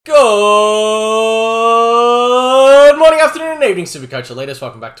Good morning, afternoon, and evening, Supercoach Elites.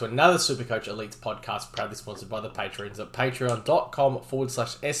 Welcome back to another Supercoach Elites podcast, proudly sponsored by the patrons at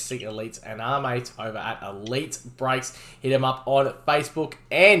patreon.com/SC Elites and our mates over at Elite Breaks. Hit them up on Facebook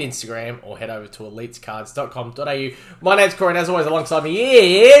and Instagram, or head over to elitescards.com.au. My name's Corey, and as always, alongside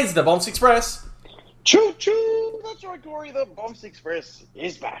me is the Bombs Express. Choo choo! That's right, Corey. The Bombs Express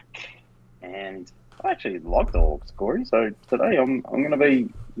is back, and I actually like the Hawks, Corey. So today I'm going to be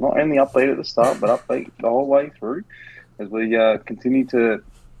not only upbeat at the start, but upbeat the whole way through as we continue to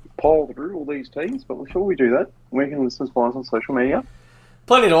pile through all these teams. But before we do that, where can listeners find us on social media?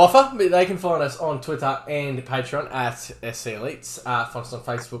 Plenty to offer. They can find us on Twitter and Patreon at SC Elites. Find us on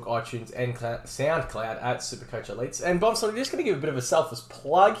Facebook, iTunes, and SoundCloud at Supercoach Elites. And Bob, so we're just going to give a bit of a selfless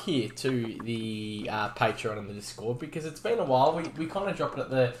plug here to the Patreon and the Discord, because it's been a while. We kind of dropped it at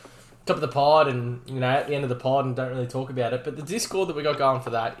the top of the pod and, at the end of the pod and don't really talk about it. But the Discord that we got going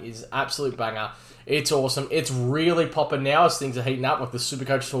for that is absolute banger. It's awesome. It's really popping now as things are heating up. Like the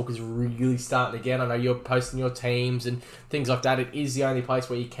Supercoach talk is really starting again. I know you're posting your teams and things like that. It is the only place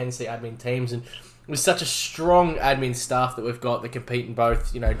where you can see admin teams. And with such a strong admin staff that we've got that compete in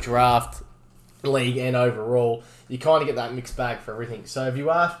both, draft, league and overall, you kind of get that mixed bag for everything. So if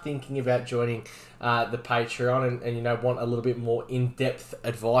you are thinking about joining the Patreon and want a little bit more in-depth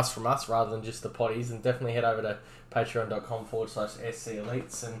advice from us rather than just the potties, then definitely head over to patreon.com/SC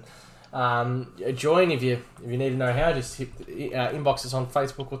Elites and join if you need to know how. Just hit inbox us on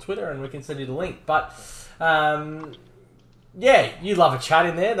Facebook or Twitter and we can send you the link. But you love a chat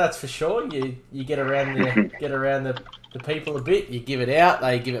in there, that's for sure. You get around the people a bit, you give it out,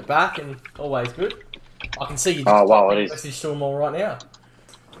 they give it back, and always good. I can see you just message to them all right now.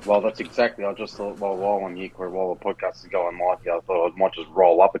 Well, that's exactly. I just thought, while I'm here, Corey, while the podcast is going live here, I thought I might just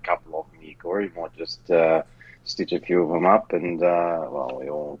roll up a couple of them here, Corey. Might just stitch a few of them up, and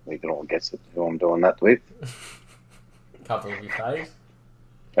we can all guess who I'm doing that with. Couple of your faves.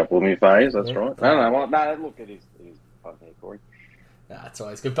 That's right. No, look, it is fun here, Corey. That's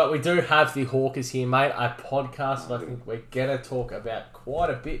always good. But we do have the Hawkers here, mate. A podcast that I think we're going to talk about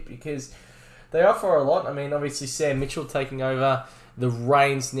quite a bit because they offer a lot. I mean, obviously, Sam Mitchell taking over the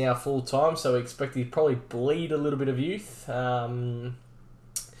reins now full time, so we expect he'd probably bleed a little bit of youth. And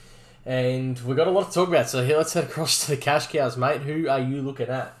we've got a lot to talk about. So here, let's head across to the cash cows, mate. Who are you looking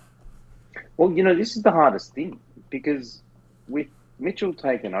at? Well, this is the hardest thing because with Mitchell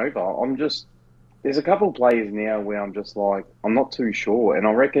taking over, there's a couple of players now where I'm just like, I'm not too sure. And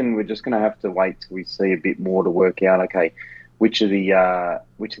I reckon we're just going to have to wait till we see a bit more to work out, okay, which of the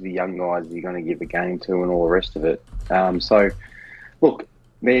young guys are you going to give a game to and all the rest of it. So, look,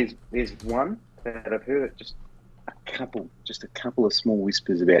 there's one that I've heard just a couple of small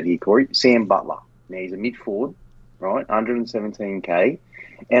whispers about here, Corey. Sam Butler. Now, he's a mid-forward, right, 117K.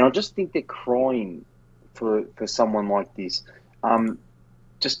 And I just think they're crying for someone like this.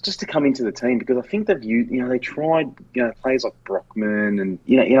 Just to come into the team, because I think they've used, they tried, players like Brockman and,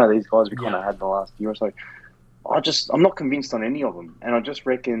 these guys we kind of had the last year or so. I'm not convinced on any of them. And I just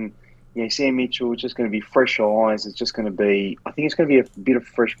reckon, Sam Mitchell is just going to be fresh eyes. I think it's going to be a bit of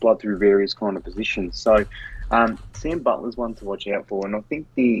fresh blood through various kind of positions. So, Sam Butler's one to watch out for. And I think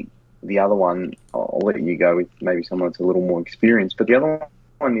the other one, I'll let you go with maybe someone that's a little more experienced. But the other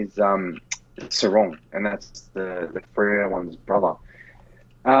one is Sarong, and that's the Freo one's brother.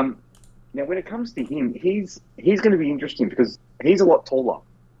 Now, when it comes to him, he's going to be interesting because he's a lot taller.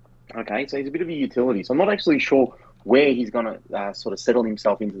 Okay, so he's a bit of a utility. So I'm not actually sure where he's going to sort of settle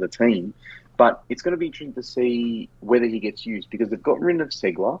himself into the team, but it's going to be interesting to see whether he gets used because they've got rid of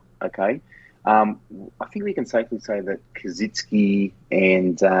Segler. Okay, I think we can safely say that Kaczynski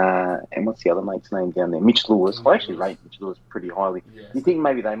and what's the other mate's name down there? Mitch Lewis. I actually rate Mitch Lewis pretty highly. Yes. You think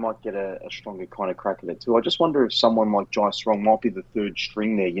maybe they might get a stronger kind of crack at it too. I just wonder if someone like Jai Strong might be the third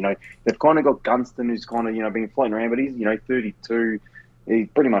string there. They've kind of got Gunston who's kind of, been floating around, but he's, 32. He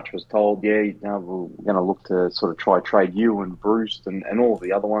pretty much was told, we're going to look to sort of try trade you and Bruce and all of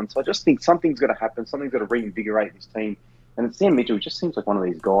the other ones. So I just think something's going to happen. Something's got to reinvigorate this team. And it's Sam Mitchell. He just seems like one of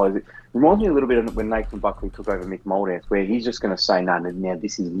these guys. It reminds me a little bit of when Nathan Buckley took over Mick Moldhouse, where he's just going to say, no, now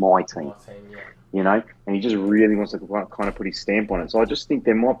this is my team. And he just really wants to kind of put his stamp on it. So I just think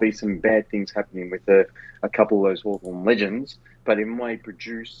there might be some bad things happening with a couple of those Hawthorn legends, but it may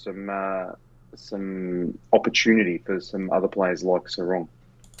produce some opportunity for some other players like Sarong.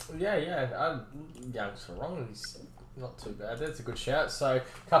 Sarong is not too bad. That's a good shout. So a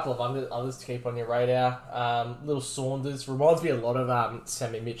couple of others to keep on your radar. Little Saunders reminds me a lot of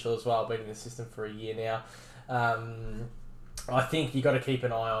Sammy Mitchell as well. Been in the system for a year now. I think you got to keep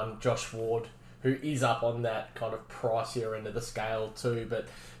an eye on Josh Ward who is up on that kind of pricier end of the scale too, but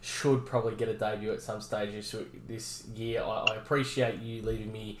should probably get a debut at some stage this year. I appreciate you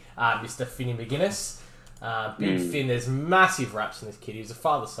leaving me Mr. Finney McGuinness. Big Finn, there's massive raps in this kid. He was a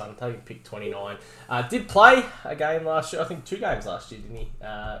father's son, taking pick 29. Did play a game last year, I think 2 games last year, didn't he?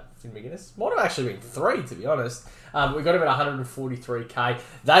 Finn McGuinness. Might have actually been 3, to be honest. We got him at 143k.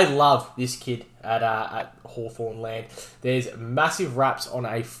 They love this kid at Hawthorn Land. There's massive raps on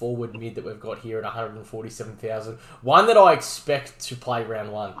a forward mid that we've got here at 147,000. One that I expect to play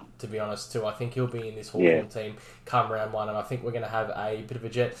round 1, to be honest, too. I think he'll be in this Hawthorn team come round 1, and I think we're going to have a bit of a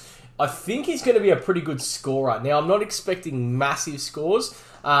jet. I think he's going to be a pretty good scorer. Now, I'm not expecting massive scores,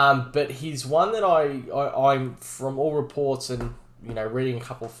 but he's one that I'm from all reports and reading a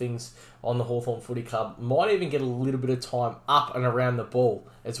couple of things on the Hawthorn Footy Club, might even get a little bit of time up and around the ball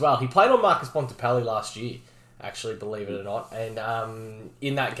as well. He played on Marcus Bontempelli last year, actually, believe it or not. And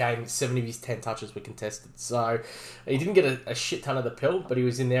in that game, 7 of his 10 touches were contested. So he didn't get a shit ton of the pill, but he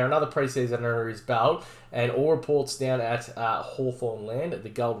was in there. Another preseason under his belt. And all reports down at Hawthorn Land, at the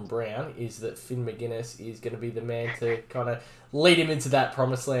Golden Brown, is that Finn McGuinness is going to be the man to kind of lead him into that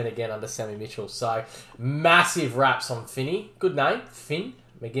promised land again under Sammy Mitchell. So massive raps on Finney. Good name, Finn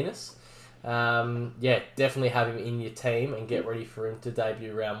McGuinness. Definitely have him in your team and get ready for him to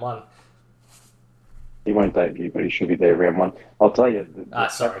debut round 1. He won't debut, but he should be there round 1. I'll tell you, the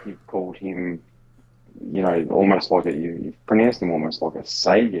fact you've called him, almost like you've pronounced him almost like a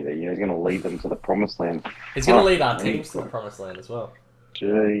saviour there. He's going to lead them to the promised land. He's going to lead our teams to the promised land as well.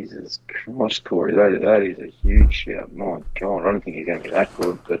 Jesus Christ, Corey, that is a huge shout. My God, I don't think he's going to be that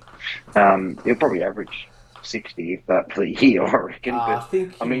good, but he'll probably average 60 if that for the year, I reckon. I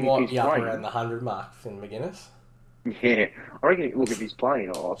think he might be up playing around the 100 mark, Finn McGuinness. Yeah, I reckon. Look, if he's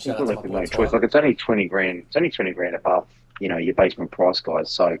playing, I think we'll have no choice. Like, it's only 20 grand. It's only 20 grand above, your basement price, guys.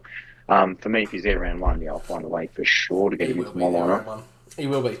 So, for me, if he's there around 1, I'll find a way for sure to get him into my lineup. He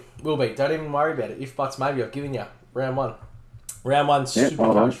will be. Don't even worry about it. If buts, maybe I've given you round 1. Round 1, super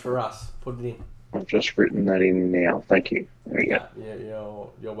coach for us. Put it in. I've just written that in now. Thank you. There we go. Yeah,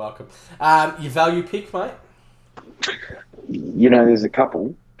 you're welcome. Your value pick, mate? There's a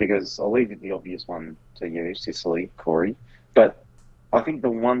couple, because I'll leave the obvious one to you, Sicily, Corey. But I think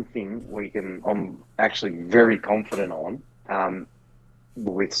the one thing I'm actually very confident on,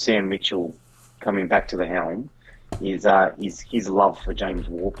 with Sam Mitchell coming back to the helm, is his love for James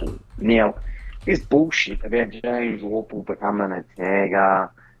Worpel. Now, this bullshit about James Worpel becoming a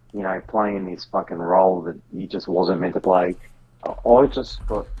tagger, playing this fucking role that he just wasn't meant to play. I've just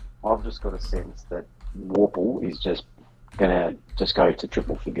got a sense that Worpel is just going to just go to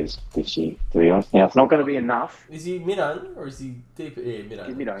triple figures this year, to be honest. Now, it's not going to be enough. Is he mid-only or is he deep? Yeah, mid-only.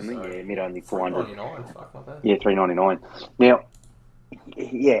 He's mid-only, so yeah, mid-only 400. $3.99, fuck, not bad. Yeah, $3.99. Now,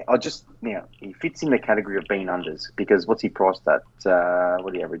 he fits in the category of being unders, because what's he priced at?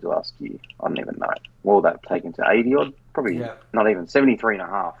 What did he average last year? I don't even know. Well, that taken to 80 odd? Probably not even,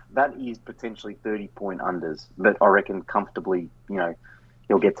 73.5. That is potentially 30-point unders, but I reckon comfortably,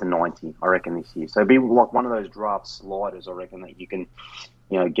 he'll get to 90, I reckon, this year. So it'll be like one of those draft sliders, I reckon, that you can,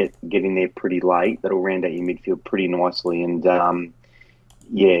 get in there pretty late. That'll round out your midfield pretty nicely. And,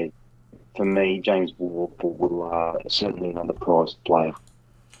 for me, James Worpel will certainly another priced player.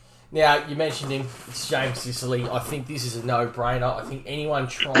 Now, you mentioned him. It's James Sicily. I think this is a no-brainer. I think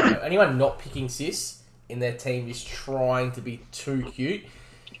anyone not picking Sis in their team is trying to be too cute.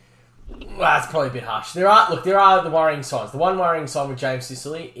 Well, that's probably a bit harsh. There are the worrying signs. The one worrying sign with James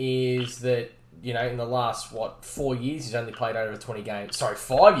Sicily is that, in the last, 4 years, he's only played over 20 games. Sorry,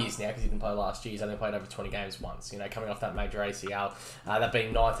 5 years now, because he didn't play last year. He's only played over 20 games once, coming off that major ACL. That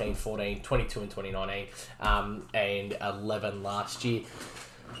being 19, 14, 22 in 2019, and 11 last year.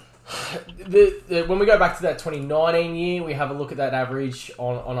 When we go back to that 2019 year, we have a look at that average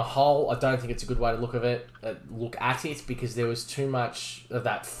on a whole. I don't think it's a good way to look at it, because there was too much of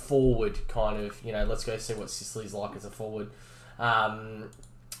that forward kind of, let's go see what Sicily's like as a forward.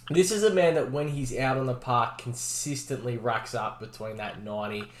 This is a man that when he's out on the park consistently racks up between that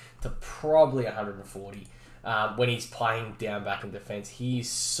 90 to probably 140 when he's playing down back in defence. He is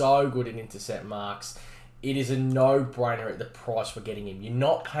so good at intercept marks. It is a no-brainer at the price we're getting him. You're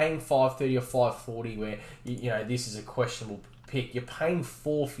not paying $530 or $540 where, this is a questionable pick. You're paying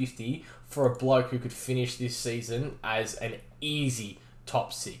 $450 for a bloke who could finish this season as an easy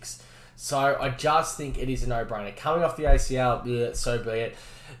top 6. So I just think it is a no-brainer. Coming off the ACL, so be it.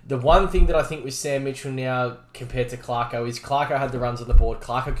 The one thing that I think with Sam Mitchell now compared to Clarko is Clarko had the runs on the board.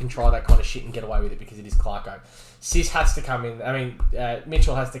 Clarko can try that kind of shit and get away with it because it is Clarko. Sis has to come in.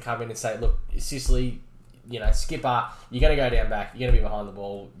 Mitchell has to come in and say, look, Sicily, skipper, you're going to go down back. You're going to be behind the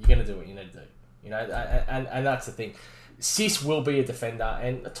ball. You're going to do what you need to do. You know, and that's the thing. Sis will be a defender,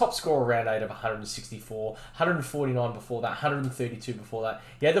 and a top scorer around 8 of 164, 149 before that, 132 before that.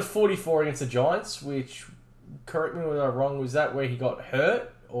 He had the 44 against the Giants, which, correct me if I'm wrong, was that where he got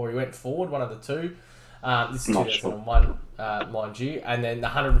hurt or he went forward, one of the two? This is 2001, mind you. And then the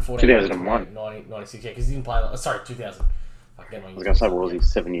 114 2001. 96, yeah, because he didn't play... 2000. I was going to say, well, was he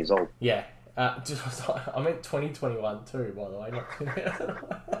 7 years old? Yeah. I meant 2021 too, by the way. Not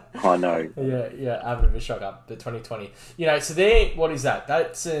I know. Yeah, a bit of a shock up, but 2020. You know, so there, what is that?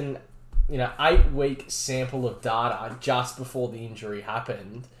 That's an 8-week sample of data just before the injury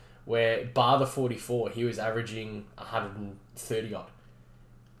happened, where bar the 44, he was averaging 130 odd.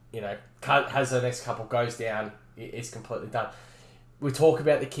 You know, has the next couple, goes down, it's completely done. We talk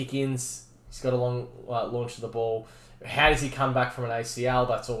about the kick-ins. He's got a long launch of the ball. How does he come back from an ACL?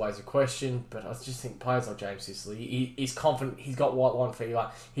 That's always a question. But I just think players like James Sicily, he's confident. He's got white line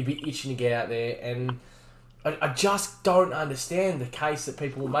fever. He'd be itching to get out there. And I just don't understand the case that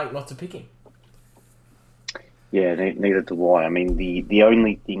people will make not to pick him. Yeah, neither do I. I mean, the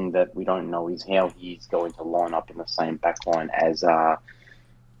only thing that we don't know is how he's going to line up in the same backline as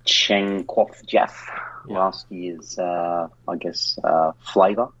Cheng Kwok Jaff, last year's,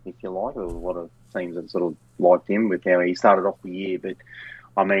 flavour, if you like. There was a lot of teams that sort of liked him with how he started off the year. But,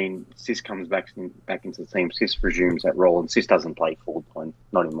 I mean, Sis comes back into the team. Sis resumes that role, and Sis doesn't play forward line,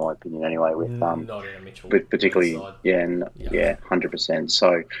 not in my opinion anyway. With not in a Mitchell. But particularly, 100%.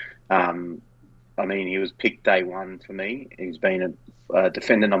 So, I mean, he was picked day one for me. He's been a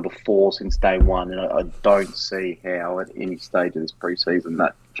defender number 4 since day one, and I don't see how at any stage of this preseason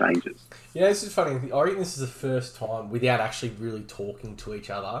that changes. Yeah, this is funny. I reckon this is the first time, without actually really talking to each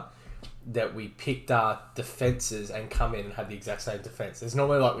other, that we picked our defences and come in and had the exact same defence. There's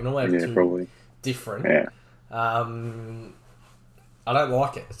normally we normally have two different. Yeah. I don't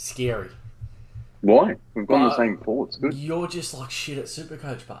like it. It's scary. Why? We've got the same forwards. Good. You're just like shit at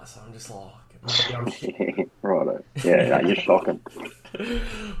Supercoach, but so I'm just like... Righto. Yeah, no, you're shocking.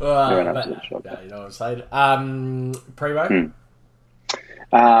 You're an absolute shocker. No, you know what I'm saying. Primo?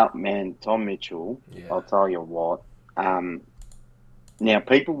 Man, Tom Mitchell, I'll tell you what. Now,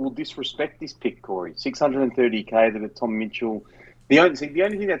 people will disrespect this pick, Corey. 630k to Tom Mitchell. The only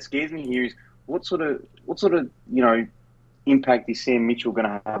thing that scares me here is what sort of impact is Sam Mitchell going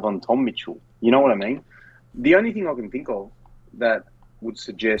to have on Tom Mitchell? You know what I mean? The only thing I can think of that would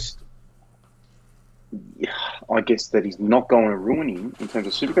suggest, I guess, that he's not going to ruin him in terms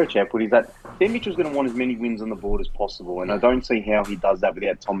of Supercoach output is that Sam Mitchell's going to want as many wins on the board as possible, and I don't see how he does that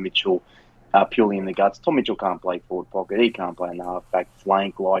without Tom Mitchell purely in the guts. Tom Mitchell can't play forward pocket. He can't play in the half-back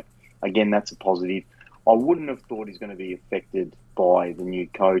flank. Again, that's a positive. I wouldn't have thought he's going to be affected by the new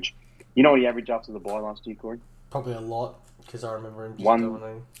coach. You know what he averaged after the bye last year, Corey? Probably a lot, because I remember him just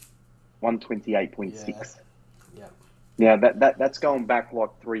doing 128.6. Yeah. Now, that's going back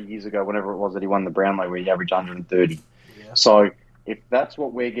 3 years ago, whenever it was that he won the Brownlow, where he averaged 130. Yeah. So if that's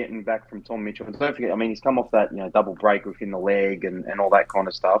what we're getting back from Tom Mitchell, and don't forget, I mean, he's come off that double break within the leg and all that kind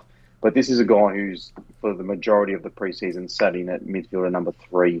of stuff. But this is a guy who's, for the majority of the preseason, sat in at midfielder number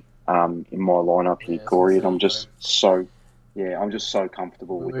 3 in my lineup here, Corey. And I'm just so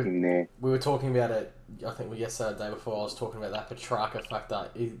comfortable with him there. We were talking about it, I think yesterday, the day before, I was talking about that Petrarca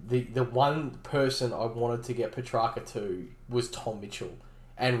factor. The one person I wanted to get Petrarca to was Tom Mitchell.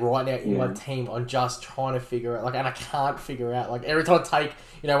 And right now in my team, I'm just trying to figure out, and I can't figure out, every time I take,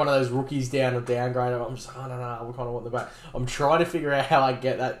 one of those rookies down or downgrade, I'm just like, no, we kind of want the back. I'm trying to figure out how I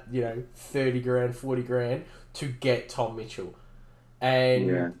get that, 30 grand, 40 grand to get Tom Mitchell.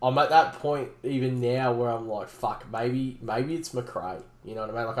 And I'm at that point even now where I'm like, fuck, maybe it's McRae. You know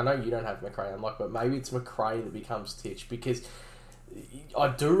what I mean? I know you don't have McRae. I'm like, but maybe it's McRae that becomes Titch, because I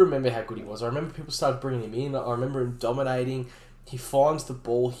do remember how good he was. I remember people started bringing him in. I remember him dominating. He finds the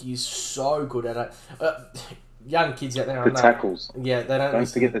ball. He's so good at it. Young kids out there, tackles. Yeah, they don't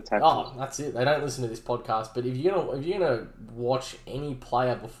forget the tackles. Oh, that's it. They don't listen to this podcast. But if you're gonna watch any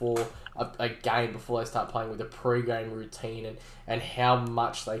player before a game, before they start playing, with a pre-game routine and how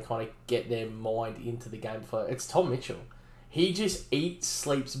much they kind of get their mind into the game before, it's Tom Mitchell. He just eats,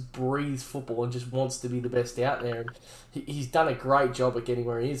 sleeps, breathes football and just wants to be the best out there. And he's done a great job at getting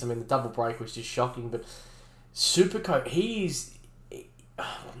where he is. I mean, the double break was just shocking, but Supercoach,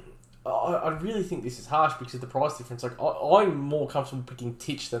 I really think this is harsh because of the price difference. I'm more comfortable picking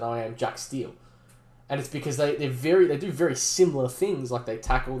Titch than I am Jack Steele, and it's because they do very similar things. They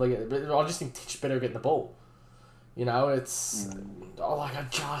tackle, but I just think Titch better getting the ball. It's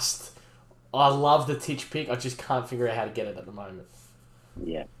I love the Titch pick. I just can't figure out how to get it at the moment.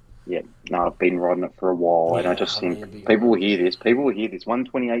 Yeah. No, I've been riding it for a while, and I just think people will hear this. People will hear this.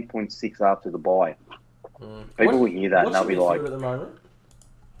 128.6 after the buy. People will hear that, and they'll be like, at the moment?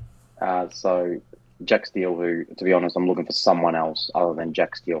 So Jack Steele, who, to be honest, I'm looking for someone else other than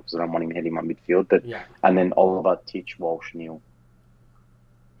Jack Steele because I don't want him heading my midfield. But and then Oliver, Titch, Walsh, Neal.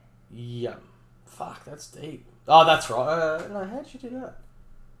 Yeah. Fuck, that's deep. Oh, that's right. No, how'd you do that?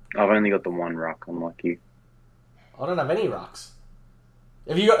 I've only got the one ruck, unlike you. I don't have any rucks.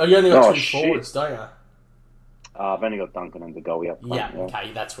 You only got two forwards, don't you? I've only got Duncan and DeGoey up front. Yeah,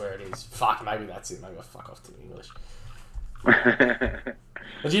 okay, that's where it is. Fuck, maybe that's it. Maybe I fuck off to English.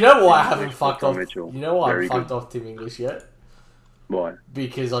 But do you know why I haven't fucked off? You know why I haven't fucked off Tim English yet? Why?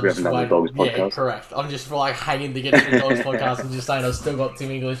 Because I'm just waiting. Yeah, correct. I'm just like hanging to get to the Dogs podcast and just saying I've still got Tim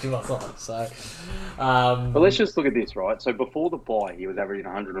English in my side. So, but let's just look at this, right? So before the bye, he was averaging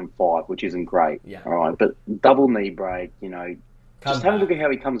 105, which isn't great. Yeah. All right, but double knee break, just have a look at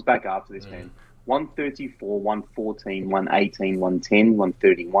how he comes back after this, man. 134, 114, 118, 110,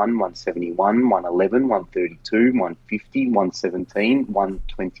 131, 171, 111, 132, 150, 117,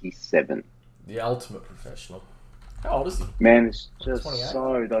 127. The ultimate professional. How old is he? Man, it's just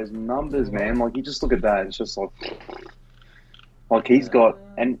so those numbers, man. Like you just look at that, it's just like he's got,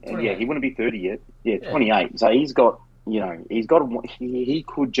 and yeah, he wouldn't be 30 yet. Yeah, 28. So he's got, he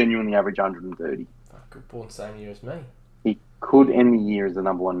could genuinely average 130. Good born same year as me. He could end the year as the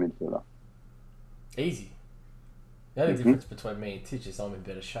number one midfielder. Easy. The only difference between me and Titch is I'm in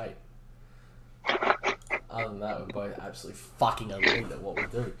better shape. Other than that, we're both absolutely fucking elite at what we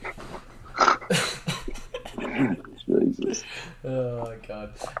do. Jesus. Oh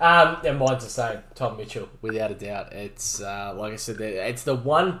god. And mine's the same. Tom Mitchell, without a doubt. It's like I said, it's the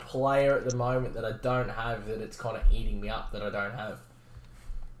one player at the moment that I don't have that it's kind of eating me up that I don't have.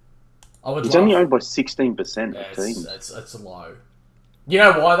 He's only owned by 16% of teams. It's low. You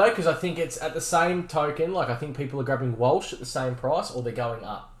know why though? Because I think it's at the same token. Like I think people are grabbing Walsh at the same price, or they're going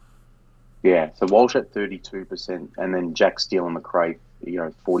up. Yeah. So Walsh at 32%, and then Jack Steele and McRae,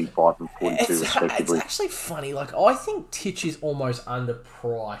 45 and 42 respectively. It's actually funny. Like I think Titch is almost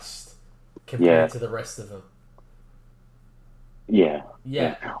underpriced compared to the rest of them. Yeah.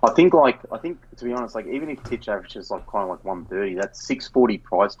 Yeah. I think to be honest, like even if Titch averages like kind of like 130, that's 640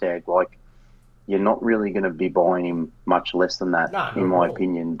 price tag. Like you're not really going to be buying him much less than that, in my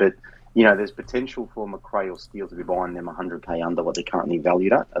opinion. But there's potential for McRae or Steele to be buying them 100k under what they're currently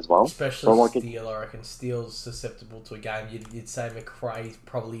valued at as well. Especially Steele, I reckon Steele's susceptible to a game. You'd say McRae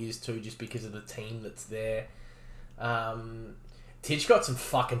probably is too, just because of the team that's there. Titch got some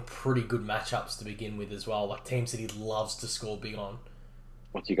fucking pretty good matchups to begin with as well, like teams that he loves to score big on.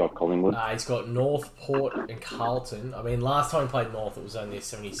 What's he got, Collingwood? He's got North, Port and Carlton. I mean, last time he played North, it was only a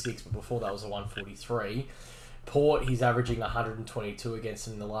 76, but before that was a 143. Port, he's averaging 122 against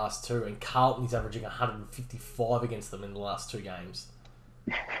them in the last two, and Carlton, he's averaging 155 against them in the last two games.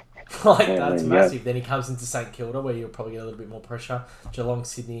 That's massive. Then he comes into St Kilda, where you'll probably get a little bit more pressure. Geelong,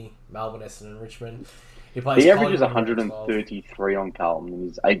 Sydney, Melbourne, Essendon and Richmond. He averages 133 on Carlton in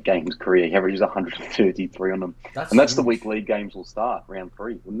his 8 games career. He averages 133 on them. That's the week league games will start, round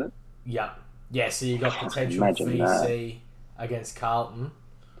 3, wouldn't it? Yeah. Yeah, so you got potential VC against Carlton,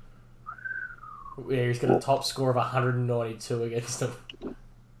 where he's got a top score of 192 against them.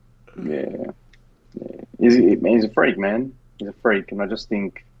 Yeah. He's a freak, man. He's a freak, and I just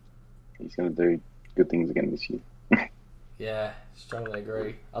think he's going to do good things again this year. Yeah, strongly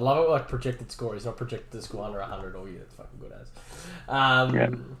agree. I love it, like projected score. He's not projected to score under 100 all year. That's fucking good as.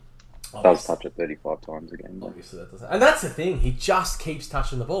 Does touch it 35 times a game. Obviously that doesn't. And that's the thing. He just keeps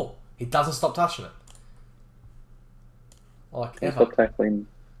touching the ball. He doesn't stop touching it. Doesn't stop tackling.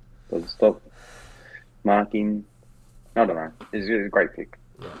 Doesn't stop marking. I don't know. It's a great pick.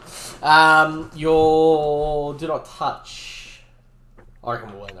 Yeah. Your do not touch. I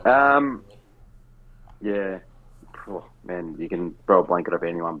reckon we'll end up. Yeah. Oh, man, you can throw a blanket over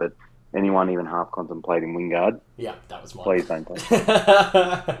anyone, but anyone even half contemplating Wingard. Yeah, that was mine. Please don't touch.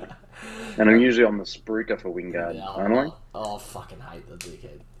 And I'm usually on the spruiker for Wingard, aren't I? Oh, fucking hate the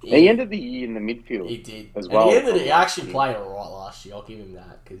dickhead. He ended the year in the midfield. He did. As well. He actually played alright last year. I'll give him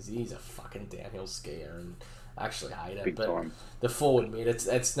that, because he's a fucking downhill skier and I actually hate it. Big time. The forward mid,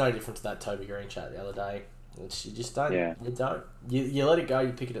 it's no different to that Toby Green chat the other day. You just don't. Yeah. You don't. You let it go.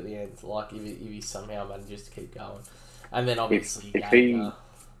 You pick it at the end. Like if he somehow manages to keep going, and then obviously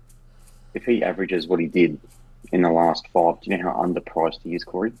if he averages what he did in the last 5, do you know how underpriced he is,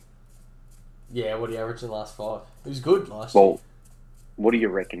 Corey? Yeah, what he averaged in the last 5. He was good last year. Well, what do you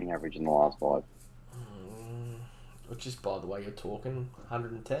reckon he averaged in the last 5? Just by the way you're talking,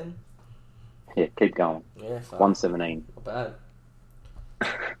 110. Yeah, keep going. Yeah, 117. Not bad.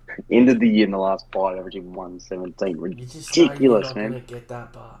 Ended the year in the last 5, averaging 117. You just know you're Ridiculous, not going to man. get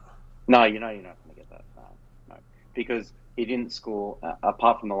that, but No, you know you're not going to get that. No, no, because he didn't score.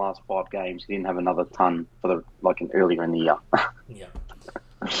 Apart from the last 5 games, he didn't have another ton for the earlier in the year. yeah.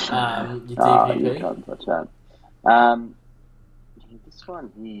 Your You DPP. can't touch that. Um, this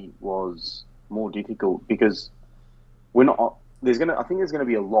one he was more difficult because we're not. There's gonna. I think there's gonna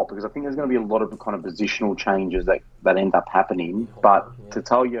be a lot because I think there's gonna be a lot of kind of positional changes that end up happening. In But Hawthorn, yeah. to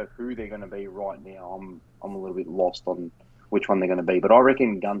tell you who they're going to be right now, I'm a little bit lost on which one they're going to be. But I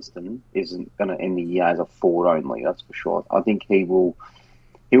reckon Gunston isn't going to end the year as a forward only. That's for sure. I think he'll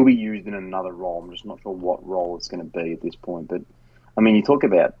be used in another role. I'm just not sure what role it's going to be at this point. But I mean, you talk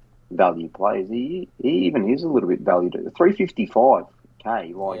about value players. He even is a little bit valued at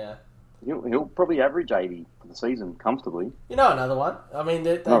 355k. Like Yeah. he'll probably average 80 for the season comfortably. You know another one. I mean,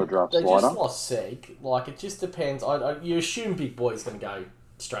 Another draft they just slider. lost Seek. Like it just depends. You assume Big Boy's going to go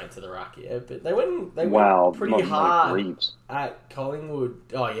straight to the ruck, yeah. But they went Wow, pretty not hard Reeves. at Collingwood.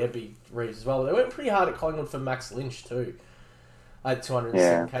 Oh yeah, Big Reeves as well. They went pretty hard at Collingwood for Max Lynch too. At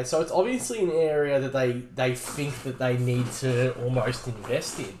 207k, so it's obviously an area that they think that they need to almost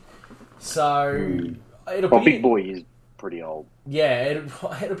invest in. So it'll Well, be Big Boy is pretty old. yeah,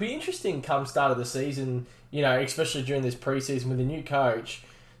 it'll be interesting come start of the season, you know, especially during this preseason with a new coach,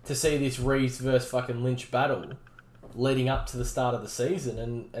 to see this Reeves versus fucking Lynch battle leading up to the start of the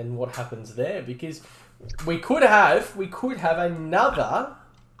season and what happens there, because we could have another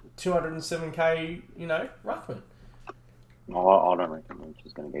 207k, you know, ruckman. I don't reckon Lynch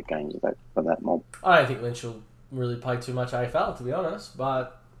is going to get games of that mob. I don't think Lynch will really play too much AFL, to be honest,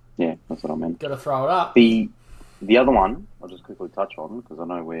 but Yeah, that's what I meant. got to throw it up. The other one, I'll just quickly touch on because I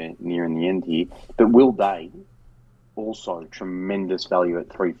know we're nearing the end here. But Will Day, also tremendous value at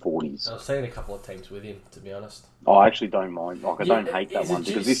 340s. I've seen a couple of teams with him, to be honest. I actually don't mind. I Yeah, don't hate that is it one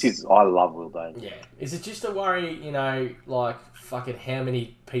because just- I love Will Day. Yeah. Is it just a worry, you know, like, fucking how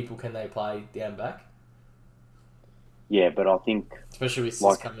many people can they play down back? Yeah, but I think Especially with Sis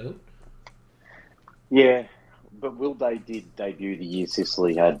Like- coming in. yeah, but Will Day did debut the year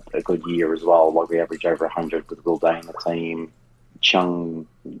Sicily had a good year as well. Like we averaged over 100 with Will Day in the team. Chung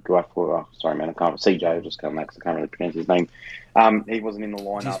Guafua, sorry man, I can't. CJ will just come next. I can't really pronounce his name. He wasn't in the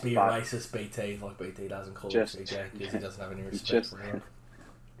lineup. Just be a but racist BT, like BT doesn't call Just- him CJ because he doesn't have any respect just- for him.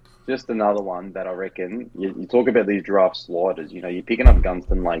 Just another one that I reckon you talk about these draft sliders. You know, you're picking up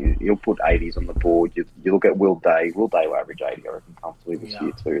Gunston, like you'll put 80s on the board. You look at Will Day. Will Day will average 80, I reckon, comfortably this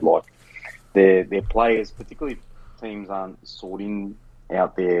year too. Like their players, particularly if teams aren't sorting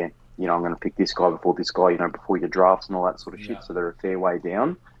out there. You know, I'm going to pick this guy before this guy. You know, before your drafts and all that sort of shit. Yeah. So they're a fair way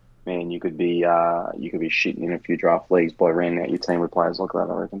down. Man, you could be shitting in a few draft leagues by rounding out your team with players like that.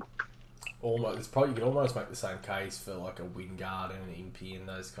 I reckon. Almost, you could almost make the same case for like a Wingard and an Impey and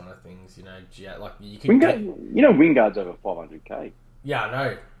those kind of things. You know, like you could Wingard's over 500k. Yeah, I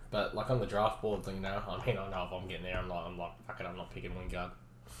know, but like on the draft board, you know, I mean, I know if I'm getting there, I'm like, fucking, I'm not picking Wingard.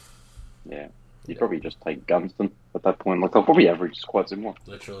 Yeah, you'd probably just take Gunston at that point. Like they'll probably average quite similar.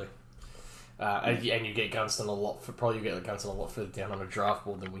 Literally. And you get Gunston you get Gunston a lot further down on a draft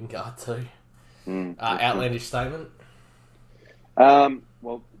board than Wingard too. Outlandish statement.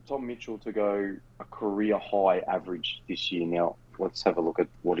 Well, Tom Mitchell to go a career high average this year. Now let's have a look at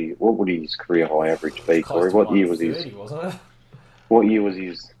what would his career high average be? Close Sorry, to what year was his? 130, wasn't it? What year was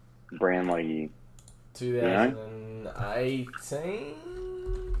his Brownlow year? 2018.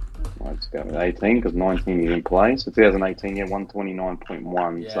 Let's go with 18 because 19 he didn't play. So 2018,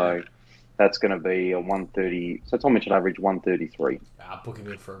 129.1. Yeah. So that's going to be a 130. So Tom Mitchell average 133. I'll book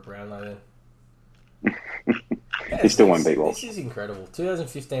him in for a Brownlow then. He still won't beat Walsh. This is incredible.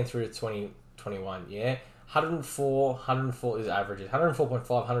 2015 through to 2021, yeah. 104 is averages. 104.5,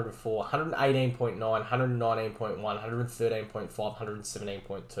 104, 118.9, 119.1, 113.5,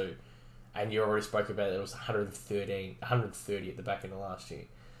 117.2. And you already spoke about it was 130 at the back end of last year.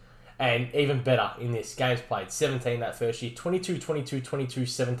 And even better in this, games played 17 that first year, 22, 22, 22,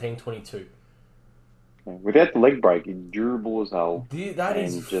 17, 22. Without the leg break, he's durable as hell. That and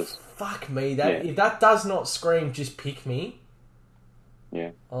is just fuck me. Yeah. If that does not scream, just pick me.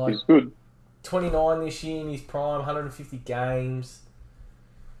 yeah, Like he's good. 29 this year in his prime, 150 games.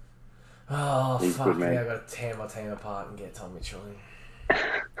 Oh He's fuck good, me! man. I got to tear my team apart and get Tom Mitchell in.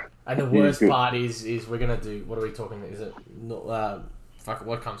 And the He's worst good. part is we're gonna do. What are we talking? Is it fuck?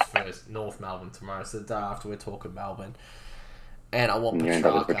 What comes first? North Melbourne tomorrow. So the day after we're talking Melbourne. And I want And you end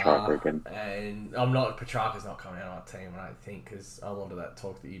up with Petrarca Petrarca, again. and I'm not. Petrarca's not coming out of our team, I don't think, because a lot of that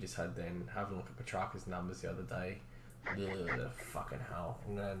talk that you just had then, having a look at Petrarca's numbers the other day, ugh, fucking hell,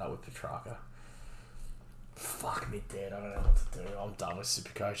 I'm gonna end up with Petrarca. Fuck me dead. I don't know what to do. I'm done with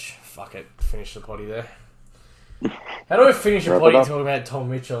Supercoach. Fuck it. Finish the potty there. How do I finish a potty talking about Tom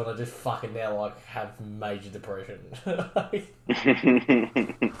Mitchell and I just fucking now like have major depression?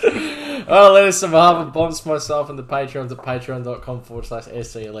 Well, let us on behalf of Bonds, myself, and the Patreons at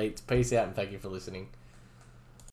patreon.com/SC Elites. Peace out and thank you for listening.